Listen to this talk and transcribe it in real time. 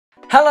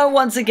Hello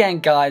once again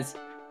guys,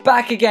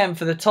 back again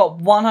for the top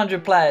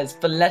 100 players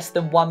for less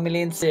than 1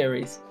 million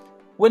series.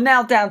 We're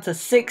now down to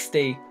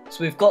 60,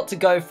 so we've got to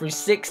go through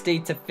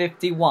 60 to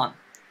 51.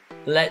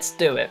 Let's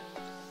do it.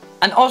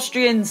 An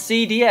Austrian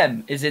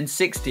CDM is in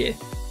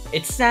 60th.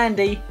 It's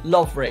Sandi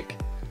Lovric.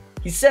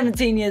 He's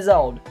 17 years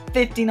old,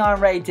 59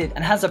 rated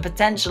and has a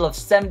potential of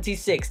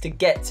 76 to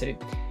get to.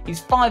 He's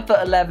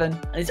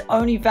 5'11" and is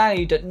only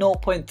valued at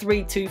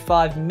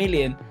 0.325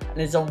 million and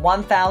is on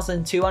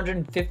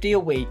 1,250 a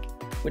week,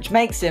 which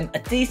makes him a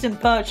decent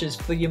purchase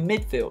for your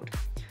midfield.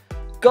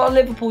 Got a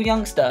Liverpool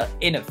youngster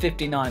in at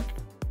 59th,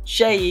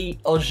 Sheyi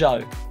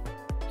Ojo.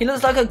 He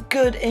looks like a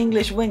good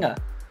English winger,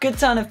 good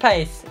turn of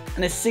pace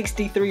and is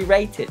 63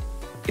 rated.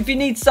 If you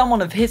need someone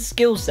of his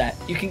skill set,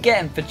 you can get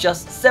him for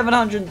just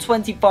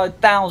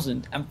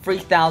 725,000 and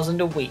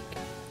 3,000 a week.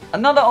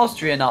 Another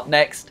Austrian up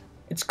next,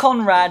 it's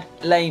Korad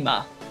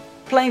Laimer.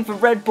 Playing for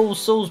Red Bull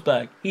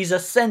Salzburg, he's a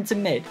centre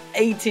mid,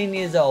 18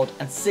 years old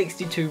and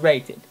 62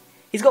 rated.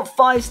 He's got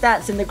 5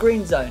 stats in the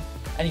green zone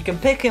and you can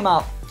pick him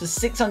up for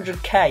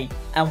 600k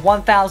and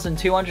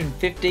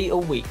 1,250 a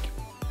week.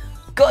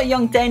 Got a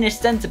young Danish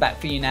centre back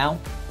for you now,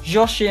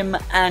 Joachim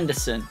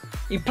Andersen.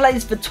 He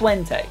plays for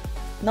Twente,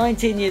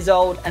 19 years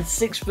old and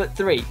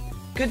 6'3".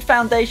 Good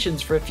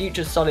foundations for a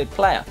future solid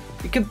player.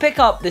 You can pick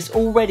up this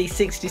already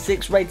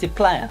 66 rated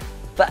player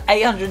for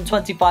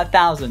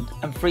 825,000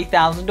 and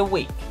 3,000 a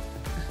week.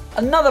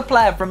 Another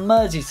player from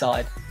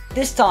Merseyside,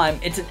 this time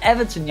it's an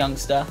Everton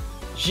youngster,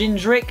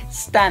 Jindrich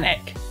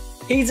Stanek.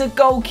 He's a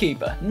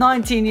goalkeeper,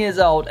 19 years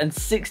old and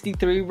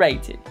 63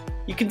 rated.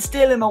 You can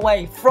steal him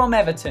away from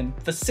Everton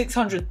for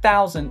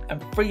 600,000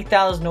 and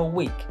 3,000 a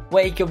week,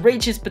 where he can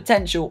reach his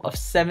potential of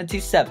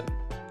 77.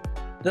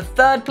 The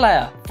third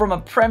player from a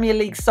Premier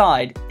League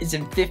side is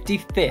in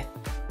 55th.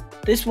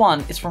 This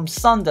one is from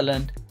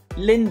Sunderland,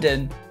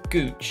 Lynden,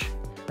 Gooch.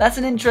 That's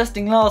an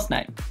interesting last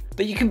name,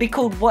 but you can be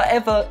called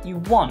whatever you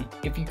want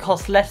if you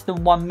cost less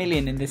than 1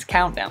 million in this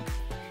countdown.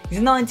 He's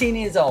 19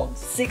 years old,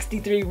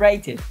 63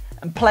 rated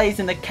and plays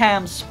in the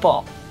cam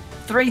spot.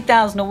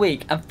 3,000 a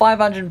week and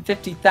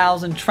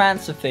 550,000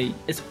 transfer fee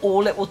is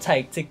all it will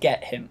take to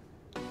get him.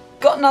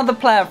 Got another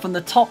player from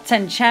the top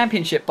 10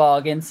 championship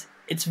bargains,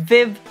 it's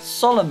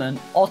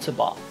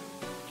Solomon-Otabor.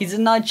 He's a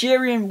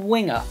Nigerian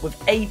winger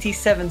with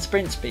 87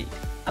 sprint speed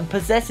and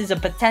possesses a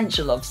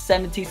potential of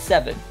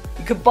 77.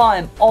 You could buy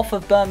him off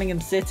of Birmingham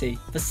City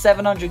for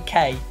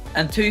 700k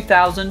and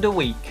 2,000 a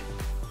week.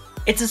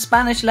 It's a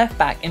Spanish left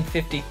back in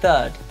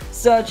 53rd,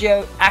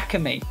 Sergio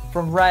Akieme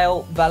from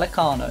Rayo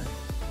Vallecano.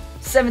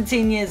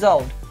 17 years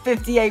old,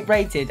 58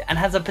 rated and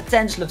has a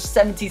potential of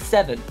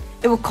 77.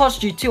 It will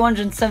cost you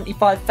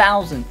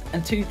 275,000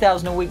 and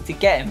 2,000 a week to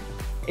get him.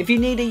 If you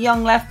need a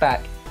young left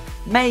back,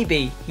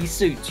 maybe he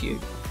suits you.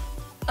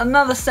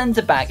 Another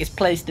centre back is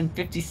placed in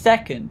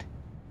 52nd,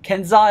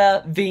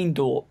 Keziah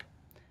Veendorp.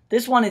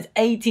 This one is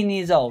 18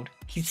 years old,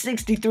 he's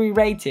 63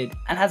 rated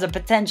and has a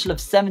potential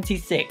of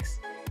 76.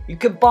 You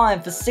could buy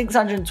him for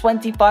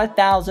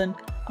 625,000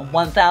 and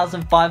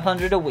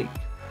 1,500 a week.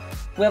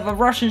 We have a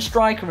Russian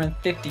striker in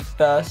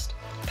 51st,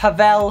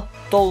 Pavel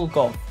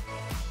Dolgov.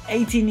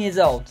 18 years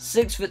old,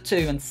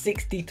 6'2" and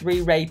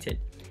 63 rated.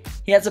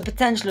 He has a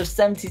potential of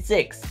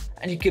 76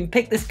 and you can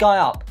pick this guy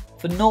up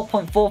for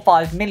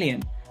 0.45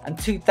 million and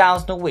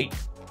 2,000 a week.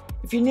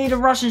 If you need a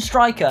Russian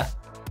striker,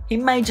 he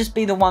may just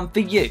be the one for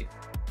you.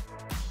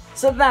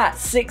 So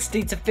that's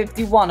 60 to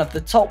 51 of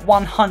the top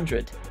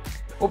 100.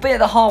 We'll be at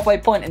the halfway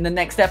point in the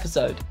next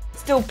episode.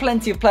 Still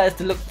plenty of players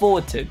to look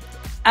forward to.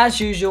 As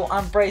usual,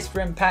 I'm braced for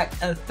impact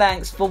and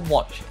thanks for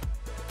watching.